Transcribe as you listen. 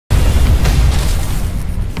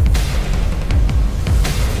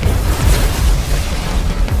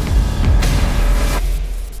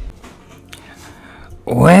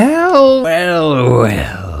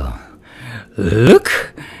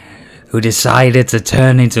Look who decided to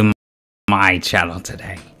turn into my channel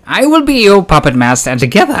today. I will be your puppet master, and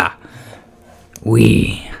together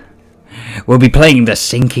we will be playing The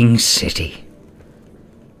Sinking City.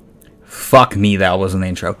 Fuck me, that was an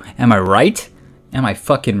intro. Am I right? Am I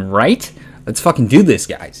fucking right? Let's fucking do this,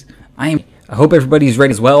 guys. I hope everybody's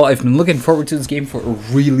ready as well. I've been looking forward to this game for a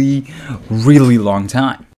really long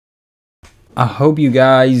time. I hope you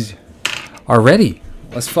guys are ready.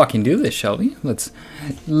 Let's fucking do this, shall we? Let's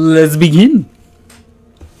begin.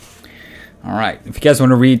 Alright, if you guys want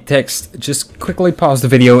to read text, just quickly pause the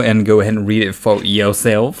video and go ahead and read it for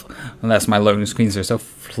yourself. Unless my loading screens are so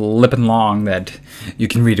flippin' long that you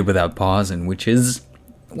can read it without pausing, which has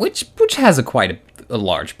quite a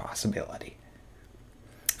large possibility.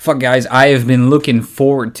 Fuck, guys, I have been looking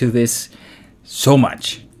forward to this so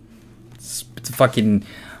much. It's fucking...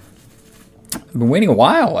 I've been waiting a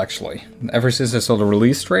while, actually. Ever since I saw the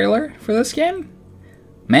release trailer for this game.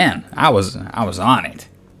 Man, I was on it.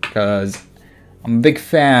 Because I'm a big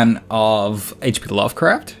fan of H.P.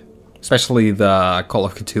 Lovecraft. Especially the Call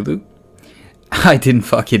of Cthulhu. I didn't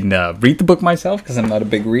fucking read the book myself because I'm not a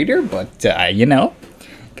big reader. But, you know.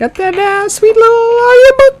 Got that sweet little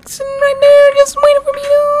audiobooks and right there just waiting for me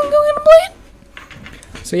to go in and play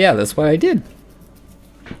it. So yeah, that's what I did.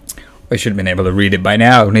 I should have been able to read it by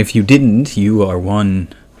now, and if you didn't, you are one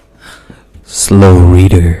slow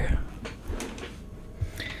reader.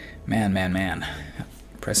 Man.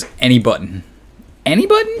 Press any button. Any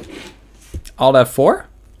button? Alt F4?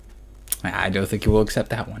 I don't think you will accept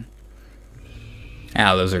that one.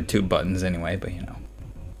 Ah, those are two buttons anyway, but you know.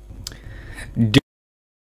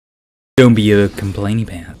 Don't be a complainy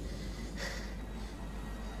pants.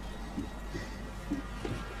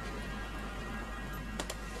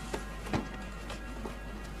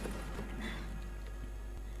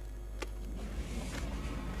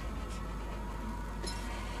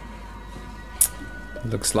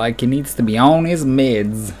 Looks like he needs to be on his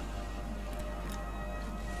meds.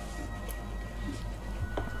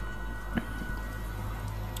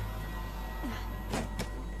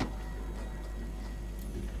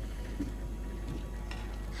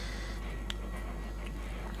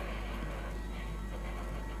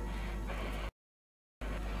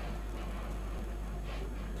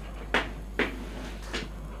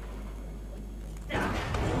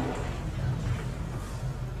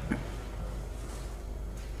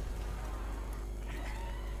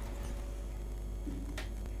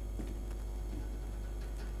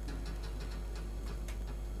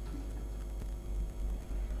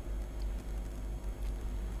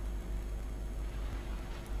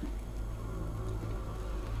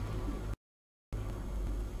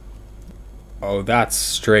 Oh, that's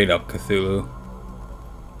straight up Cthulhu.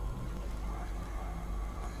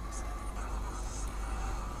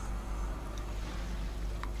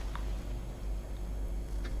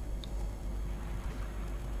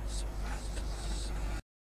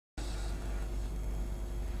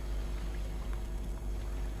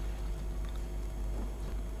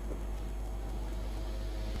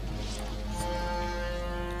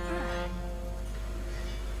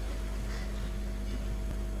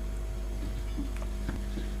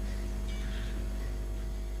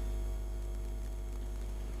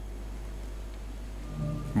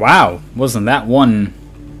 Wow, wasn't that one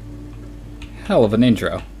hell of an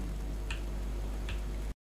intro?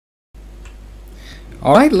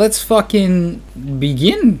 Alright, let's fucking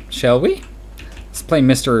begin, shall we? Let's play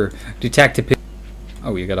Mr. Detective.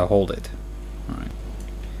 Oh, you gotta hold it. Alright.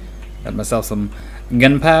 Got myself some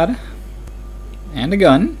gunpowder. And a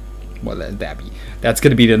gun. What would that be? That's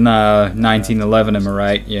gonna be the 1911, am I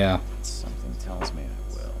right? Yeah.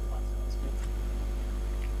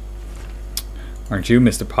 Aren't you,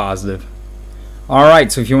 Mr. Positive?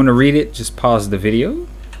 Alright, so if you want to read it, just pause the video.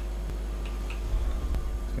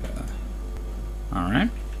 Alright.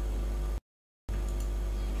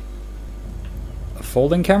 A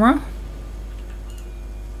folding camera?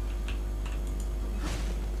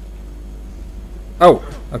 Oh,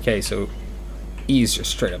 okay, so E is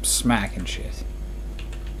just straight up smacking shit.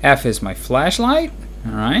 F is my flashlight.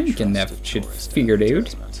 Alright, getting that shit figured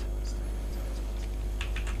out.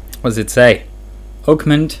 What does it say?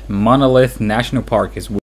 Oakmont Monolith National Park is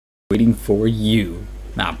waiting for you.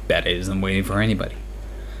 Nah, bet it isn't waiting for anybody.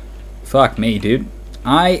 Fuck me, dude.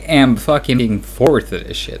 I am fucking looking forward to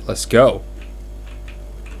this shit. Let's go.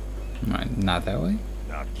 Not that way.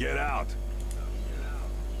 Now get out.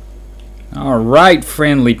 Alright,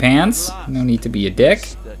 friendly pants. No need to be a dick.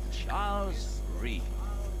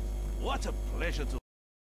 What a pleasure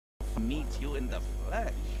to meet you in the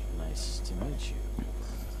flesh. Nice to meet you.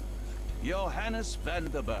 Johannes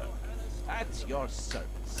van der Berg, At your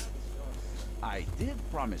service. I did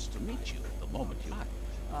promise to meet you the moment you like.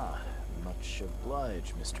 Ah, much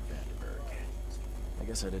obliged, Mr. Vandenberg. I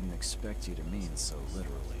guess I didn't expect you to mean so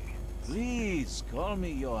literally. Please call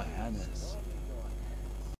me your Highness.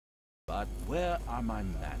 But where are my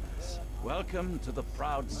manners? Welcome to the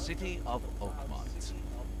proud city of Oakmont.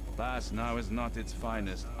 Class now is not its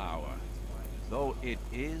finest hour, though it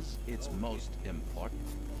is its most important.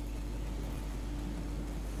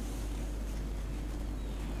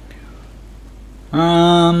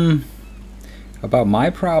 About my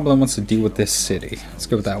problem, what's to deal with this city? Let's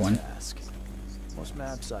go with that one. Most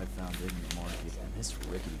maps I've found didn't mark it, and this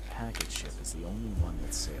rickety packet ship is the only one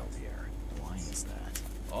that sailed here. Why is that?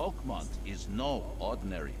 Oakmont is no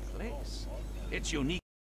ordinary place. Its unique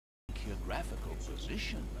geographical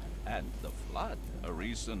position and the flood, a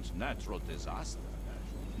recent natural disaster,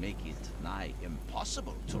 make it nigh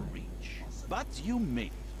impossible to reach. But you made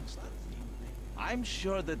it, Mr. Lee. I'm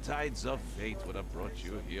sure the tides of fate would have brought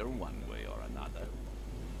you here one way or another.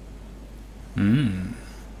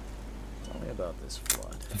 Tell me about this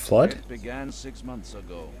flood. The flood? It began 6 months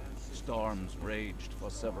ago. Storms raged for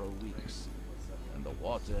several weeks, and the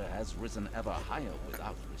water has risen ever higher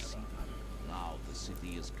without receding. Now the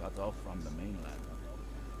city is cut off from the mainland.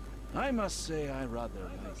 I must say I rather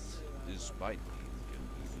liked, despite the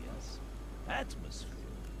inconvenience, atmosphere,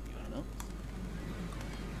 you know?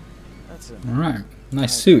 That's a Alright,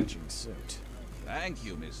 nice suit. suit. Thank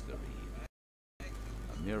you, Mr. Reed.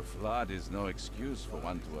 A mere flood is no excuse for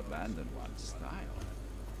one to abandon one's style.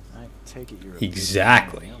 I take it you're a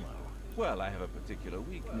Exactly. big fan of yellow. Well, I have a particular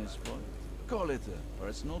weakness for it. Call it a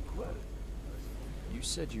personal quirk. You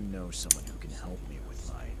said you know someone who can help me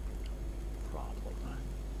with my problem.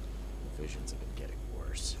 The visions have been getting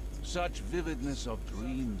worse. Such vividness of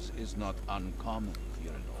dreams is not uncommon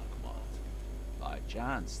here in Oakmont. By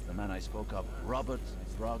chance, the man I spoke of, Robert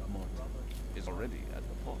Throgmorton, is already at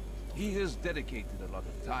the port. He has dedicated a lot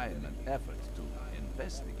of time and effort to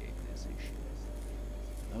investigate this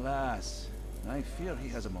issue. Alas, I fear he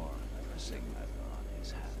has a more pressing matter on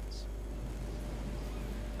his hands.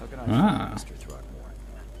 How can I Ah. find Mr.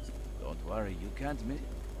 Throgmorton? Don't worry, you can't miss.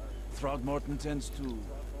 Throgmorton tends to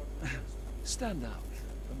stand out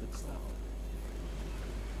from the crowd.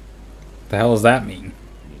 The hell does that mean?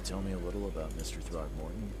 Can you tell me a little about Mr.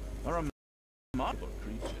 Throgmorton? A remarkable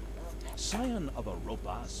creature, scion of a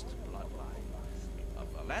robust bloodline, a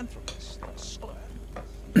philanthropist, a scholar,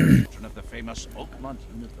 patron of the famous Oakmont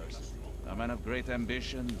University, a man of great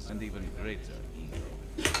ambitions and even greater ego.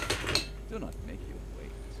 Do not make you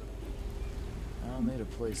wait. I'll need a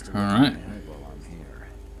place to All live right. my head while I'm here.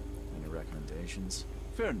 Any recommendations?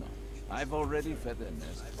 Fear not, I've already fed a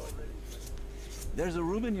nest for you. There's a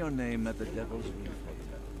room in your name at the Devil's Reef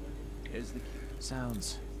Hotel. Here's the key.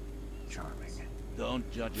 Sounds charming. Don't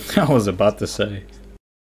judge a I was about to say.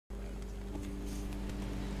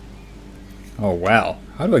 Oh wow.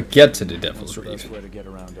 How do I get to the Devil's What's the best Reef? way to get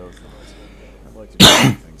around Oakmont? I'd like to do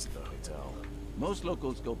some things at the hotel. Most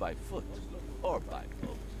locals go by foot or by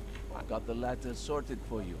boat. I've got the latter sorted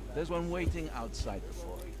for you. There's one waiting outside the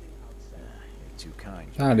port. You're too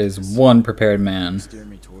kind. That is one prepared man. Steer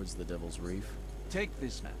me towards the Devil's Reef. Take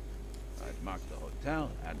this map. I've marked the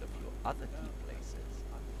hotel and a few other key places.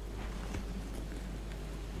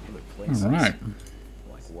 Other places? Alright.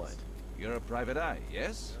 Like what? You're a private eye,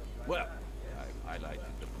 yes? Well, I've highlighted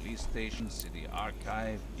the police station, city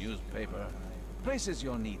archive, newspaper, places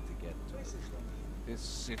you'll need to get to. This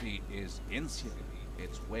city is insular,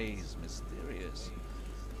 its ways mysterious.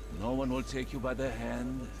 No one will take you by the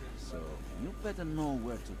hand, so you better know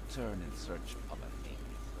where to turn in search of a thing.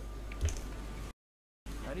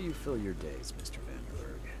 How do you fill your days, Mr.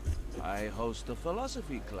 Vandenberg? I host a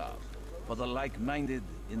philosophy club for the like-minded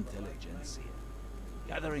intelligentsia,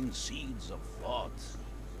 gathering seeds of thought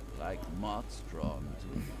like moths drawn to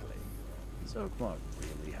a flame. Does Oakmont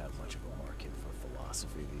really have much of a market for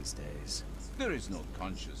philosophy these days? There is no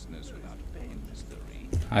consciousness without pain, Mr.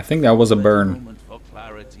 Reed. I think that was a burn. Moment for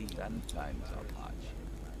clarity and times of hardship.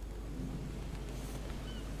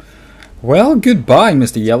 Well, goodbye,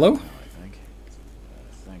 Mr. Yellow. I think.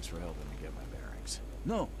 Thanks for helping me get my bearings.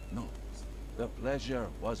 No, no. The pleasure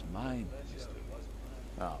was mine, Mr. Reed.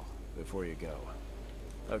 Oh, before you go,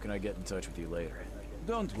 how can I get in touch with you later?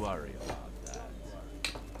 Don't worry about that.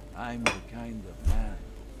 I'm the kind of man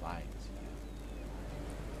who finds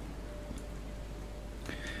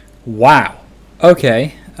you. Wow.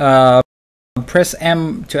 Okay. Press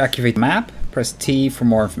M to activate the map. Press T for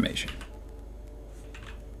more information.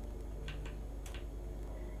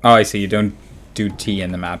 Oh, I see. You don't do T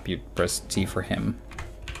in the map. You press T for him.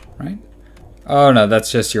 Right? Oh, no.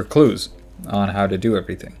 That's just your clues. on how to do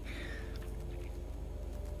everything.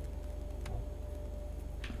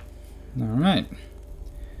 Alright.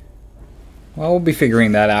 Well, we'll be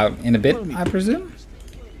figuring that out in a bit, I presume.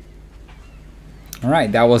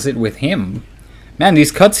 Alright, that was it with him. Man,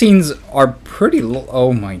 these cutscenes are pretty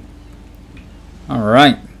oh my.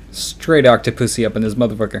 Alright. Straight octopussy up in this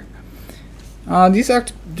motherfucker. These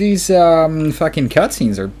fucking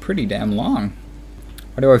cutscenes are pretty damn long.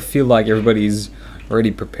 Why do I feel like everybody's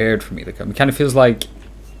already prepared for me to come? It kind of feels like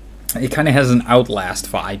it kind of has an Outlast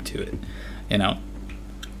vibe to it, you know?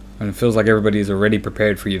 And it feels like everybody's already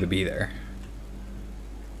prepared for you to be there.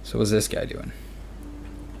 So what's this guy doing?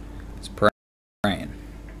 He's praying.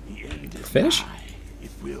 Fish?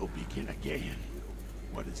 It will begin again.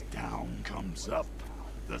 What is down comes up.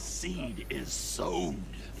 The seed is sown.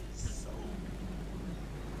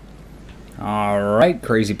 Alright,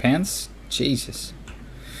 crazy pants. Jesus.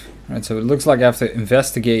 Alright, so it looks like I have to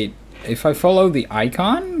investigate. If I follow the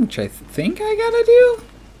icon, which I think I gotta do,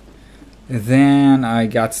 then I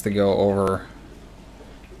got to go over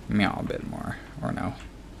meow a bit more. Or no.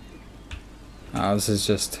 This is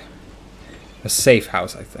just a safe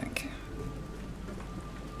house, I think.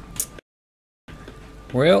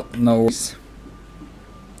 Well, no worries.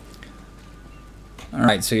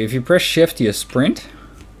 Alright, so if you press shift, you sprint.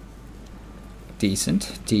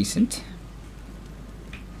 Decent, decent.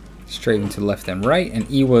 Straight into left and right, and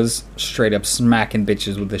E was straight up smacking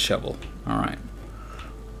bitches with the shovel. Alright.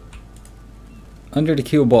 Under the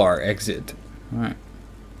Q bar, exit. Alright.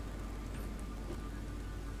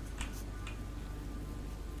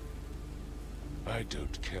 I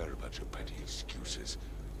don't care about your petty excuses.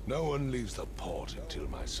 No one leaves the port until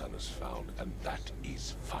my son is found, and that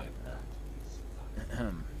is fine.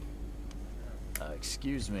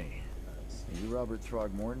 Excuse me. Are you Robert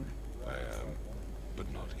Throgmorton? I am,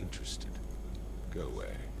 but not interested. Go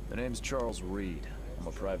away. The name's Charles Reed. I'm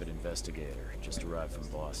a private investigator, just arrived from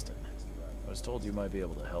Boston. I was told you might be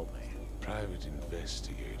able to help me. Private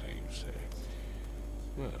investigator, you say?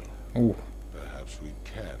 Well, Ooh. perhaps we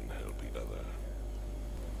can help each other.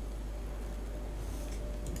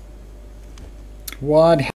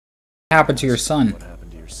 What happened to your son? What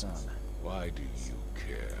happened to your son? Why do you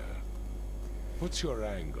care? What's your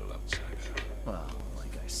angle, outsider? Well,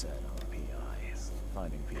 like I said, I'm a PI.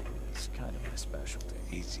 Finding people is kind of my specialty.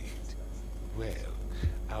 Is it? Well,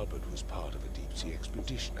 Albert was part of a deep-sea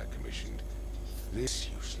expedition I commissioned. This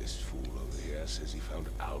useless fool over here says he found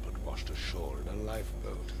Albert washed ashore in a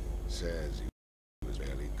lifeboat. Says he was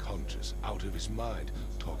barely conscious, out of his mind,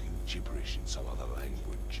 talking gibberish in some other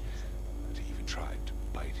language. That he even tried to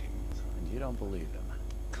bite him. And you don't believe him?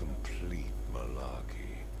 Complete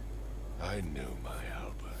malarkey. I know my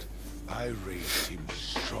Albert. I raised him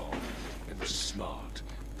strong and smart,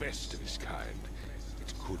 best of his kind.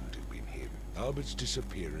 It couldn't have been him. Albert's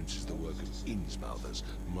disappearance is the work of Innsmouthers.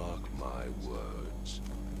 Mark my words.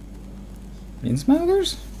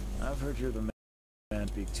 Innsmouthers? I've heard you're the man to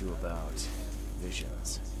speak to about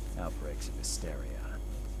visions, outbreaks of hysteria.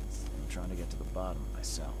 I'm trying to get to the bottom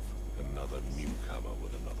myself. Another newcomer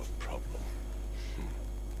with another problem.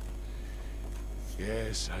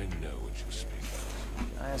 Yes, I know what you speak of.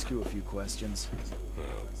 Can I ask you a few questions?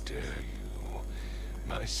 How dare you?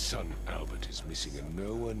 My son Albert is missing, and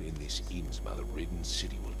no one in this Innsmouth-ridden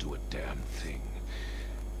city will do a damn thing.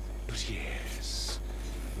 But yes,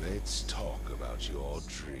 let's talk about your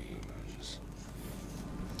dreams.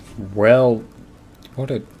 Well,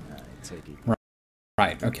 what a... I take it.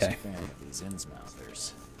 Right, okay. Fan of these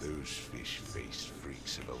Innsmouthers. Those fish-faced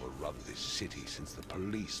freaks have overrun this city since the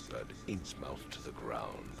police burned Innsmouth to the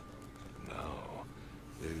ground. Now,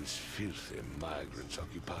 those filthy migrants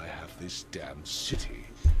occupy half this damn city.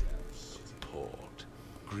 The port,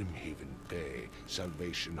 Grimhaven Bay,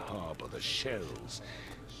 Salvation Harbor, the shells.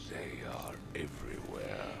 They are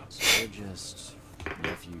everywhere. So they're just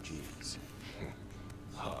refugees.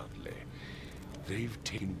 Hardly. They've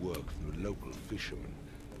taken work from the local fishermen.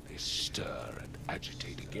 They stir and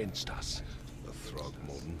agitate against us, the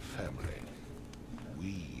Throgmorton family.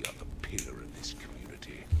 We are the pillar of this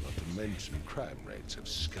community, not to mention crime rates have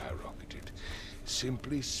skyrocketed.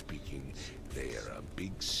 Simply speaking, they are a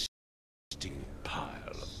big stinking pile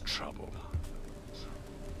of trouble.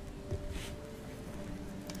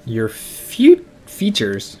 Your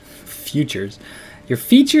features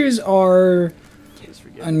are Please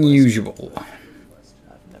forget unusual.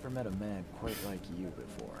 I've never met a man quite like you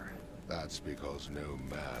before. That's because no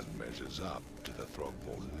man measures up to the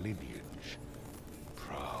Throgmorton lineage.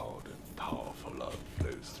 Proud and powerful love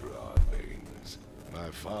flows through our veins. My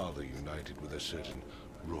father united with a certain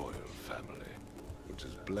royal family, which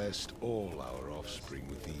has blessed all our offspring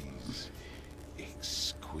with these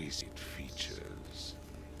exquisite features.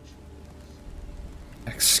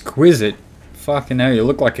 Exquisite? Fucking hell, you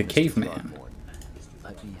look like a Mr. caveman. Throckmorton,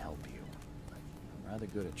 let me help you. I'm rather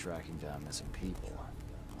good at tracking down missing people.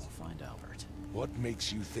 I'll find Albert. What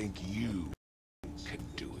makes you think you can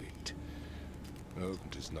do it?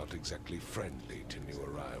 Oakland is not exactly friendly to new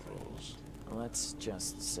arrivals. Let's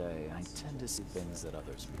just say I tend to see things that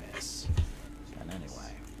others miss. And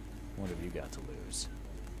anyway, what have you got to lose?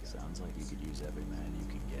 Sounds like you could use every man you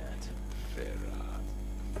can get. Vera.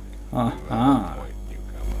 Uh-huh. Point,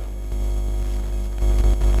 newcomer.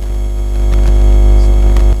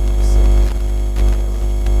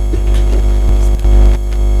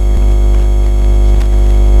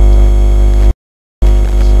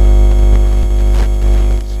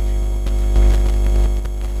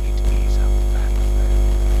 It is a fact that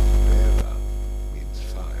Vera means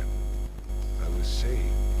fine. I was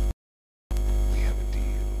saying, we have a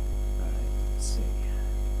deal. Alright, see.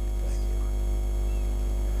 Thank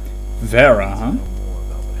you. Vera, huh? Know more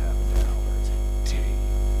about what happened to Albert. Tay,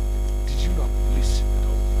 did you not listen at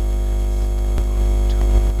all? You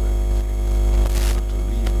told me everything. After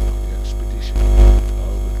leaving on the expedition,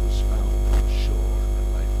 Albert was found on the shore in a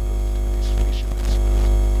lifeboat, and his fishermen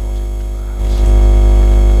supposedly brought him to the house.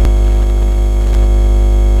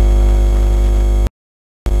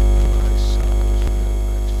 My son was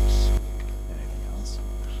nowhere to be seen. Anything else?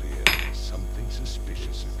 Clearly, something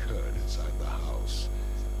suspicious occurred inside the house.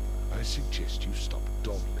 I suggest you stop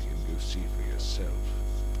dawdling and go see for yourself.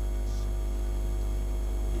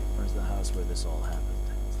 Where's the house where this all happened?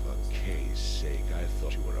 For Kay's sake, I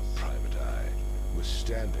thought you were a private eye. Was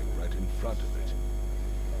standing right in front of it.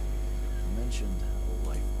 You mentioned a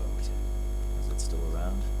lifeboat. Is it still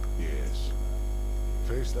around? Yes.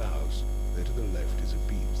 Face the house. There to the left is a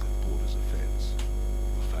beam that borders a fence.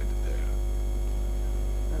 You'll find it there.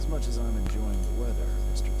 As much as I'm enjoying the weather,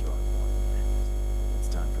 Mr. Throckmorton, it's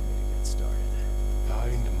time for me to get started.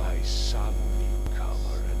 Find my son,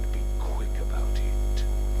 newcomer, and be quick about it.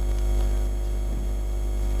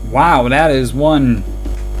 Wow, that is one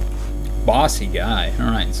bossy guy.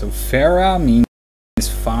 Alright, so Farah means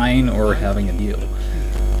fine or having a deal.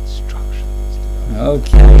 Instructions.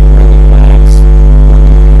 Okay, relax.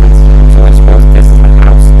 So I suppose this is the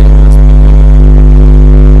house they must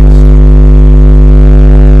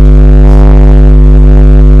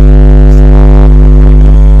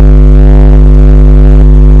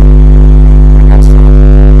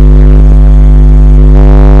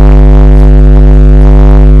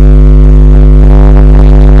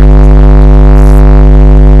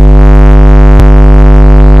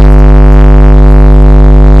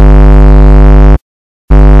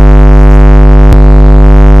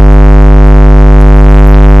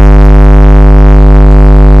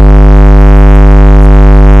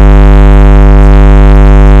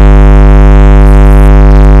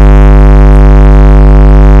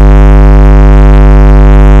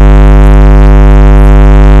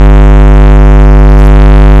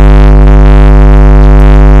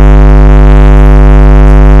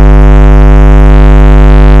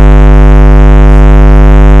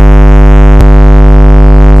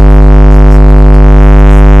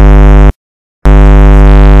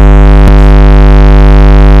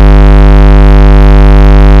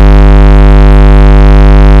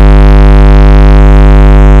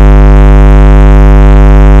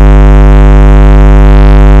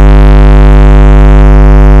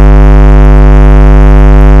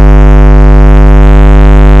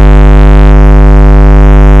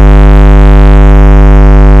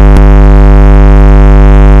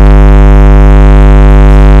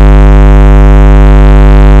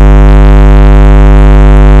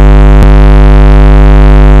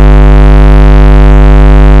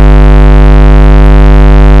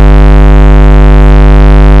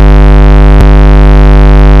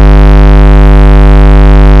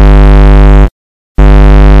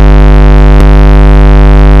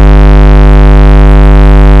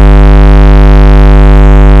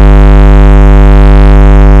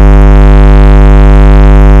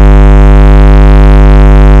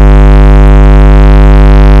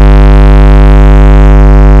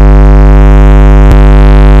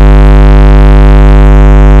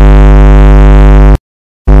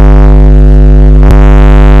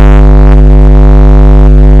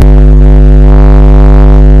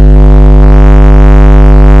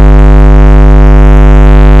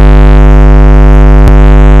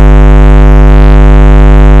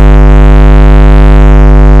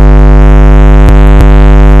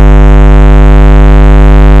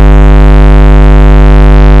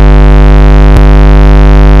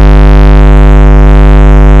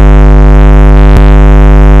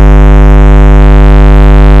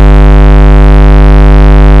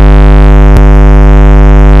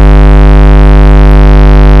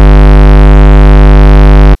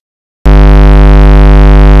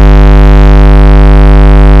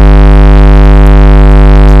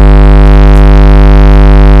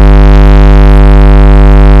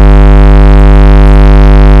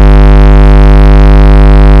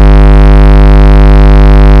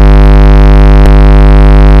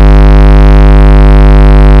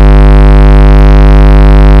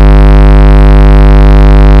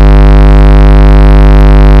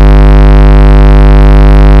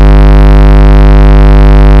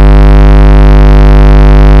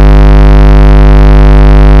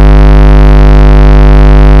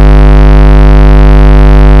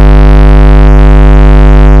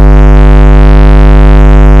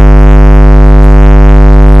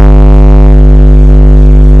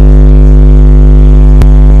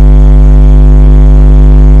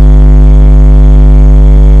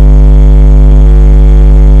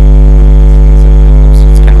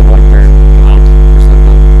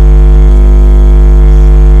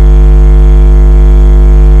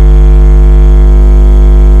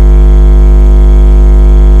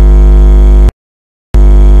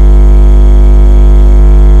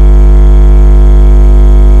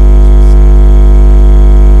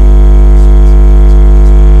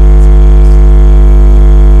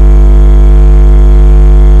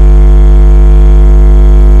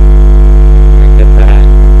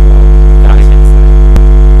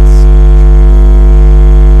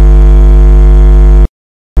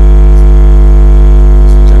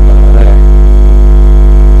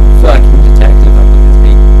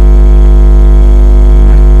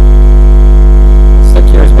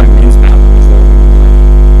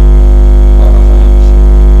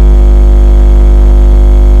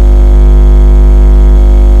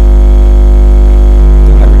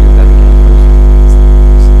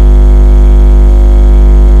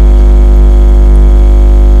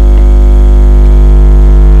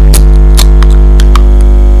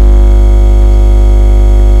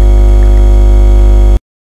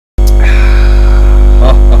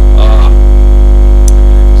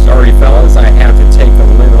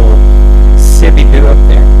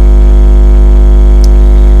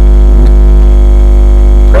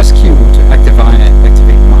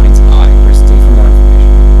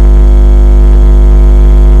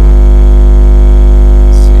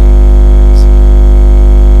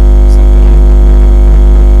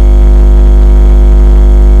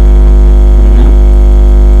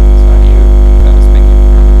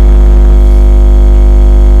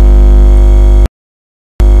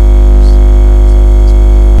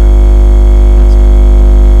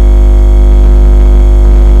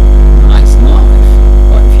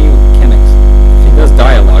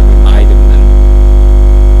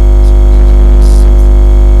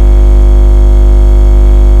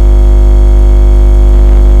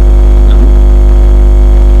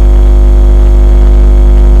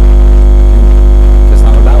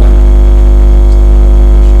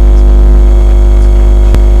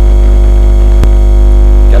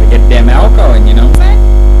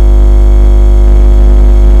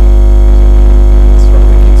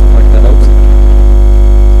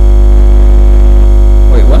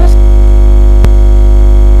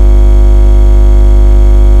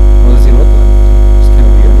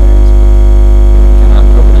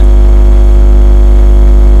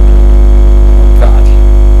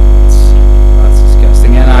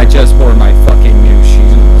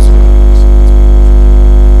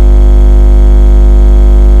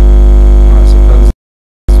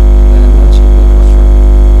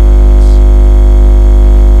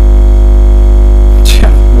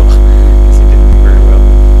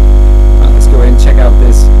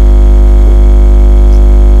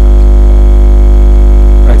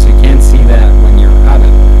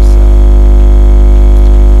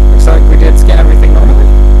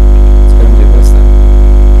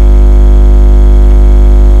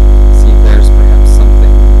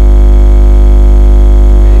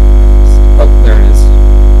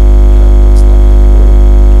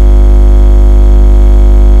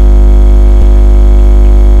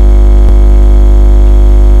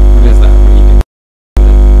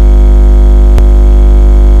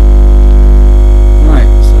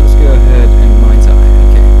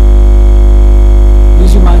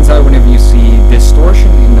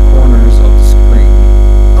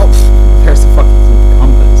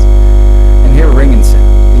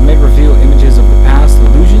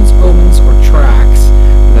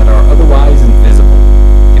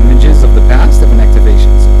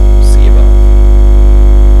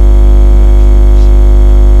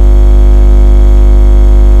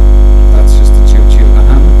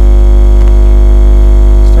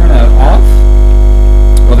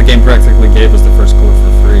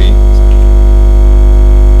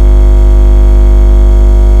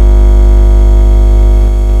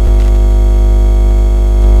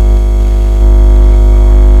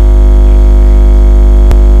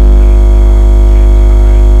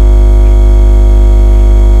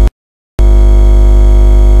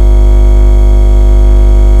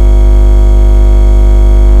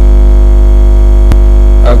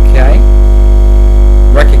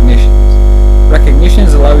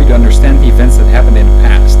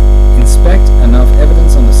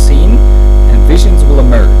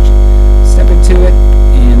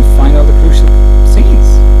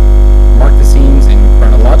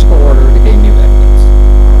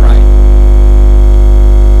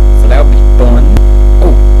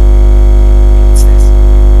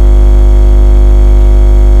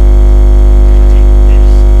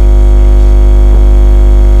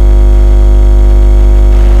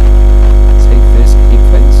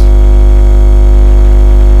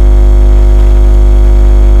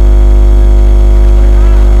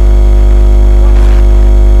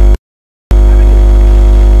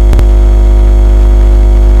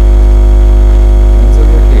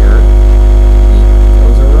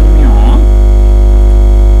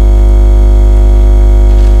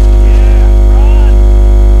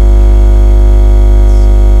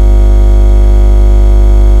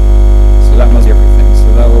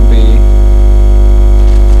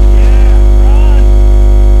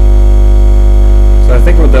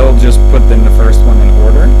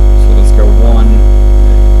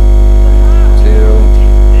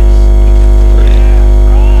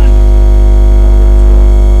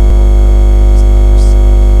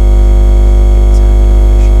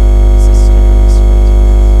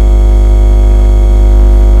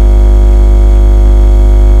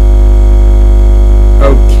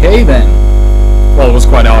Okay then. Well, it was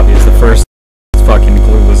quite obvious. The first fucking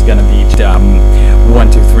clue was gonna be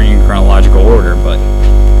 1, 2, 3 in chronological order, but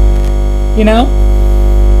you know,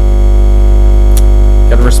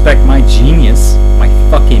 gotta respect my genius, my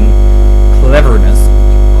fucking cleverness.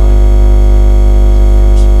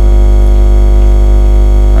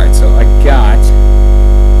 Alright, so I got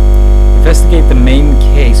investigate the main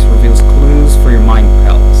case, reveals clues for your mind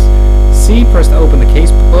palace. C, press to open the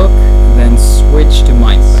case book, then switch to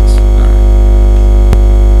mind palace. Alright.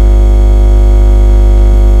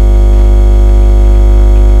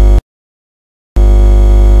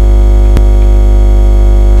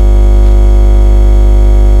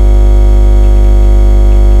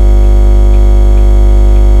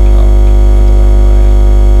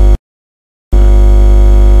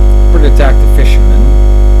 Attack the fisherman.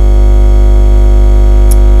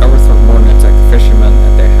 Edward Throckmorton attacked the fisherman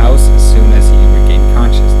at their house as soon as he regained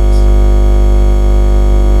consciousness.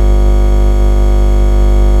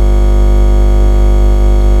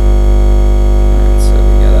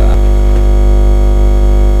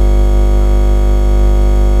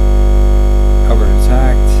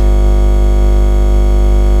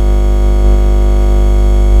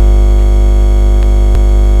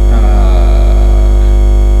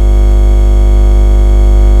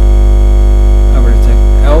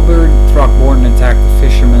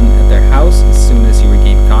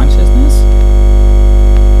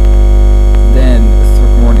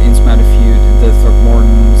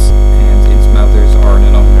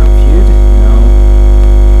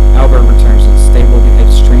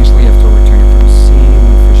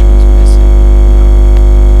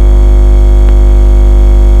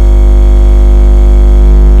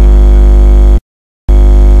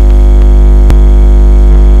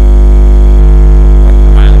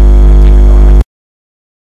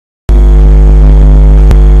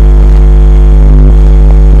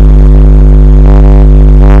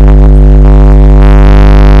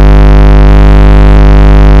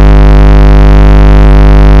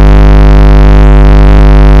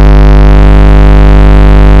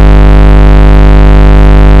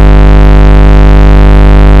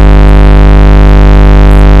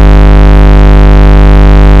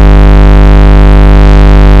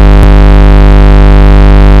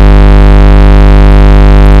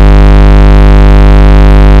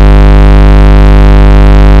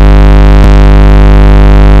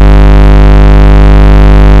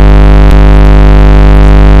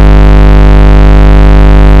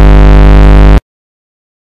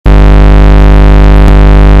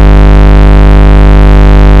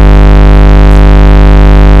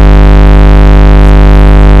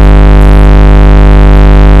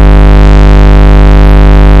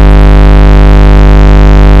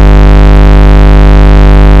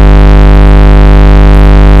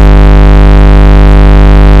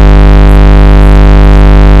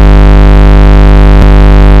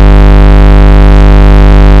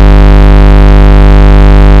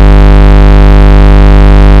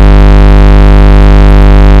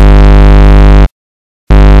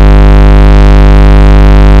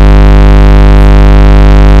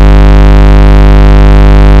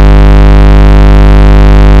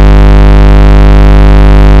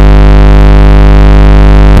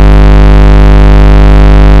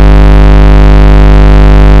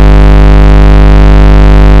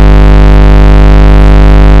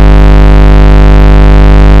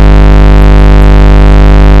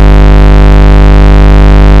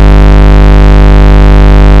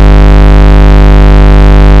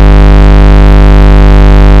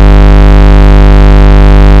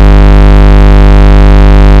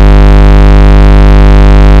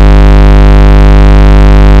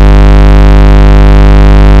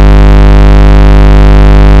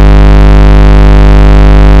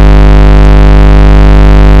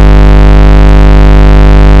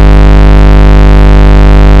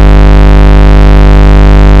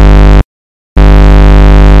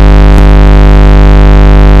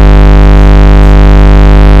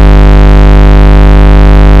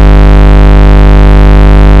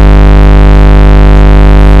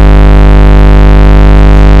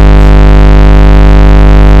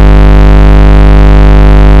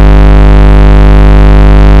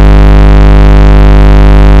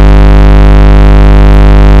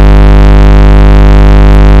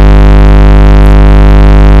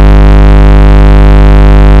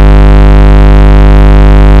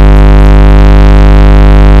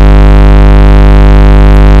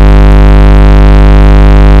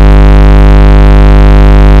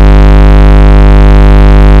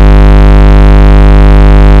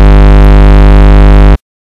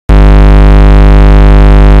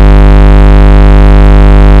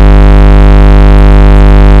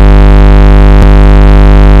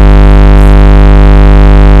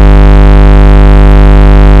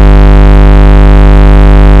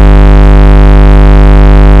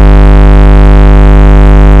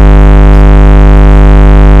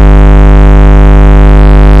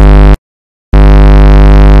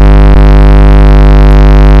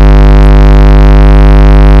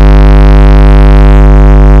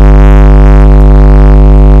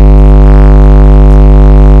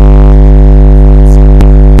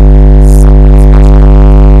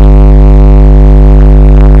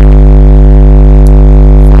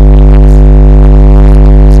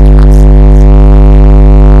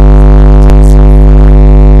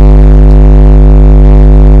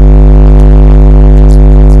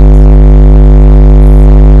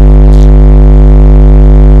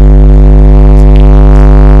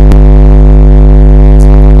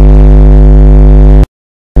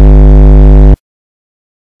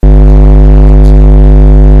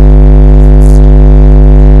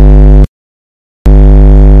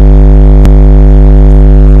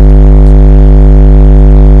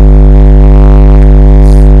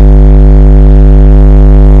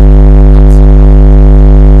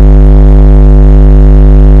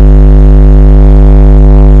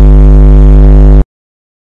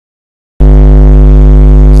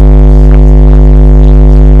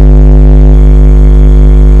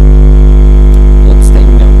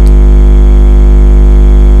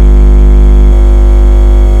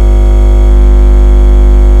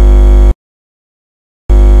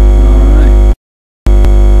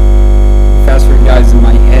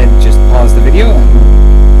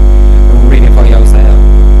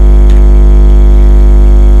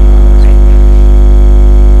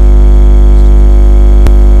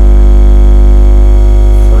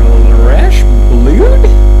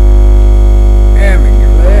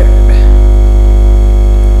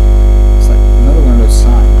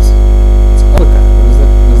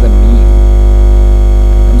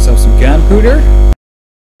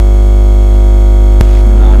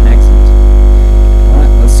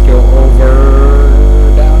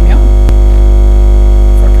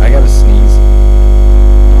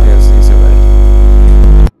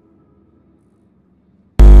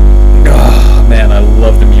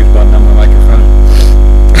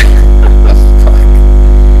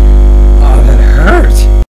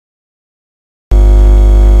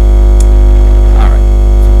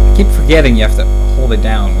 keep forgetting you have to hold it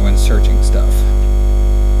down when searching stuff.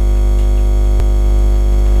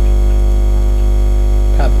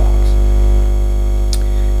 Padlocks.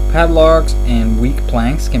 Padlocks and weak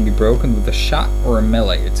planks can be broken with a shot or a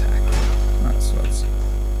melee attack. Alright, so it's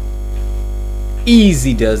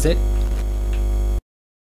easy does it.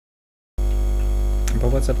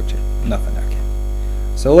 But what's up with you? Nothing, okay.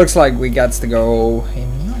 So it looks like we got to go...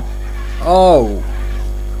 Oh!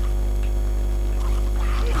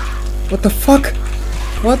 What the fuck?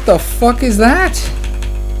 What the fuck is that?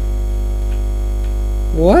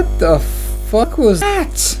 What the fuck was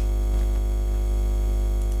that?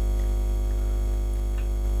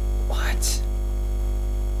 What?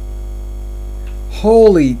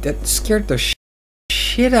 Holy, that scared the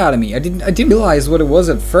shit out of me. I didn't realize what it was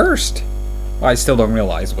at first. Well, I still don't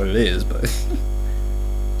realize what it is, but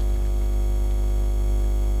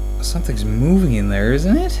something's moving in there,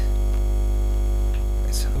 isn't it?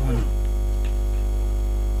 Is that one?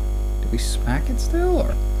 Did we smack it still,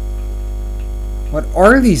 or what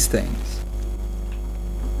are these things?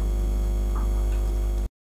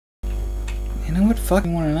 You know what?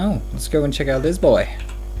 Fucking want to know. Let's go and check out this boy.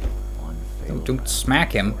 Don't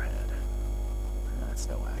smack him. That's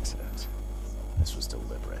no accident. This was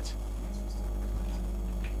deliberate.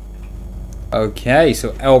 Okay,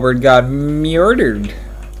 so Albert got murdered.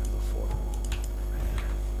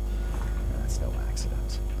 That's no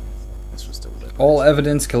accident. This was deliberate. All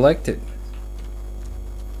evidence collected.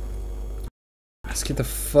 Let's get the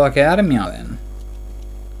fuck out of me then.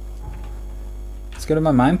 Let's go to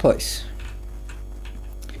my mine place.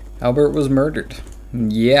 Albert was murdered.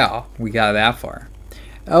 Yeah, we got that far.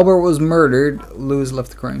 Albert was murdered. Lewis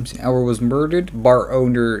left the crime scene. Albert was murdered. Bar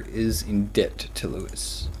owner is in debt to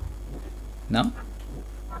Lewis. No?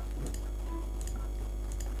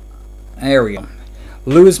 There we go.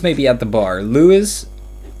 Lewis may be at the bar. Lewis,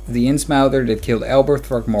 the Innsmouther that killed Albert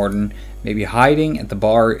Throckmorton, may be hiding at the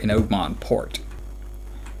bar in Oakmont Port.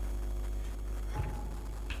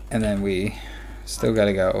 And then we still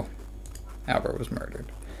gotta go. Albert was murdered.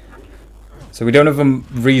 So we don't have a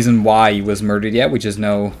reason why he was murdered yet. We just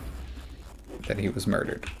know that he was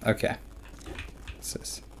murdered. Okay. What's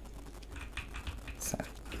this? What's that?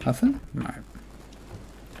 Nothing? Alright.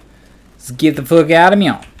 Let's get the fuck out of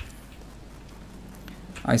me.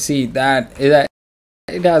 I see that it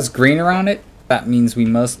has green around it. That means we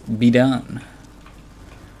must be done.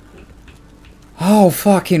 Oh,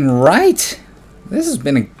 fucking right. This has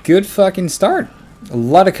been a good fucking start. A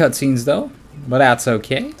lot of cutscenes though. But that's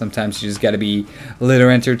okay. Sometimes you just gotta be a little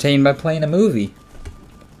entertained by playing a movie.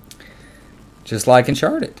 Just like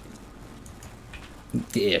Uncharted.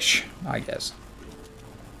 Ish, I guess.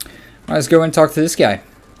 Alright, let's go and talk to this guy.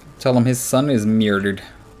 Tell him his son is murdered.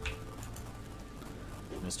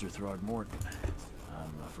 Mr. Throgmorton,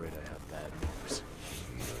 I'm afraid I have bad news.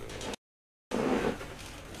 I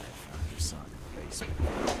found your son in the basement of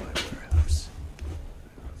my warehouse.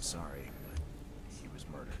 I'm sorry, but he was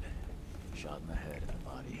murdered. Shot in the head and the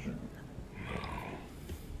body hidden. No.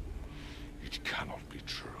 It cannot be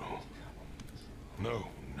true. No,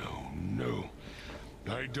 no, no.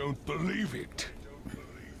 I don't believe it.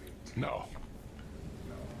 No.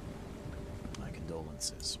 My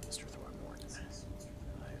condolences, Mr. Throckmorton.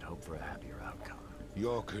 I had hoped for a happier outcome.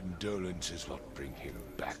 Your condolences will bring him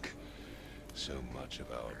back. So much of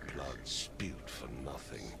our blood spilled for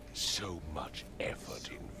nothing. So much effort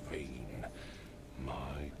in vain.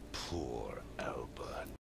 My poor Albert.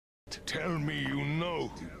 Tell me you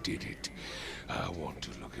know who did it. I want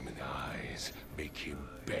to look him in the eyes, make him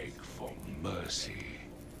beg for mercy.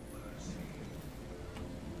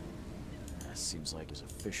 Seems like he was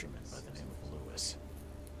a fisherman by the name of Lewis.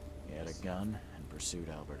 He had a gun and pursued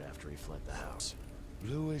Albert after he fled the house.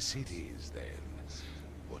 Lewis it is, then.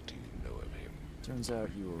 What do you know of him? Turns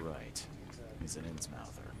out you were right. He's an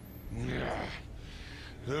Innsmouther. Yeah.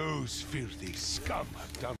 Those filthy scum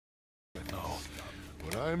have done it now.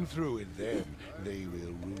 When I'm through with them, they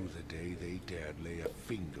will rue the day they dared lay a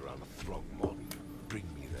finger on a Throgmorton. Bring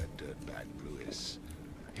me that dirtbag, Lewis.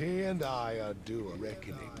 He and I are due a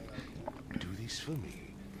reckoning. Do this for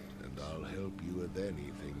me, and I'll help you with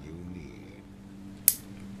anything you need.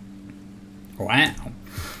 Wow.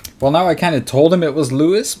 Well, now I kind of told him it was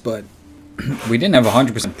Lewis, but we didn't have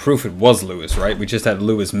 100% proof it was Lewis, right? We just had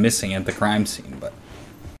Lewis missing at the crime scene, but...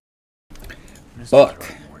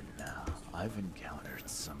 Look. I've encountered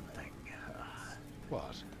something.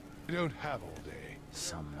 What? You don't have all day.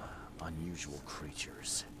 Some unusual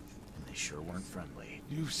creatures. And they sure weren't friendly.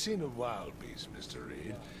 You've seen a wild beast, Mr.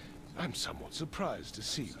 Reed. I'm somewhat surprised to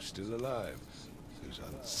see you still alive. those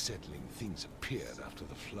unsettling things appeared after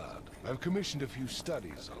the flood. I've commissioned a few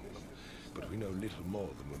studies on them, but we know little more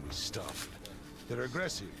than when we started. They're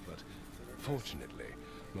aggressive, but fortunately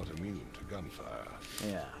not immune to gunfire.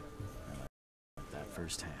 Yeah, I like that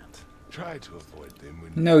firsthand. Try to avoid them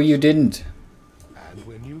when No, you didn't. and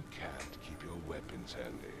when you can't, keep your weapons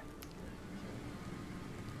handy.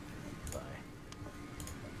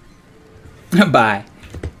 Bye. Bye.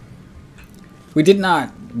 We did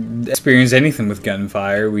not experience anything with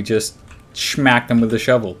gunfire. We just smacked them with a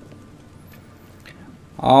shovel.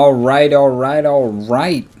 Alright, alright,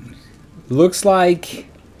 alright. Looks like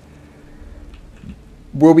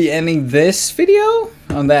we'll be ending this video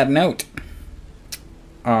on that note.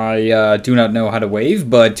 I do not know how to wave,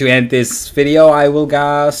 but to end this video, I will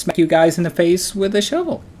smack you guys in the face with a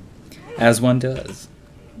shovel. As one does.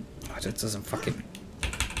 Oh, that doesn't fucking...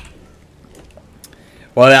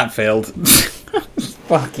 Well, that failed.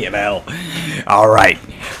 Fucking hell. Alright.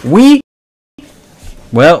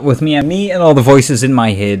 Well, with me and all the voices in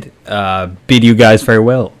my head, bid you guys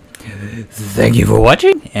farewell. Thank you for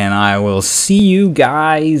watching, and I will see you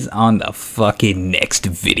guys on the fucking next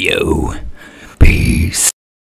video. Peace.